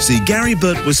 see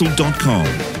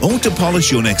GaryBurtWhistle.com, or to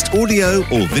polish your next audio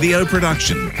or video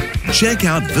production, check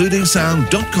out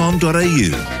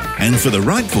voodoosound.com.au. And for the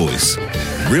right voice,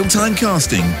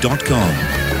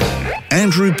 realtimecasting.com.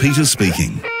 Andrew Peters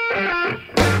speaking.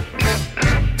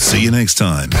 See you next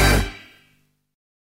time.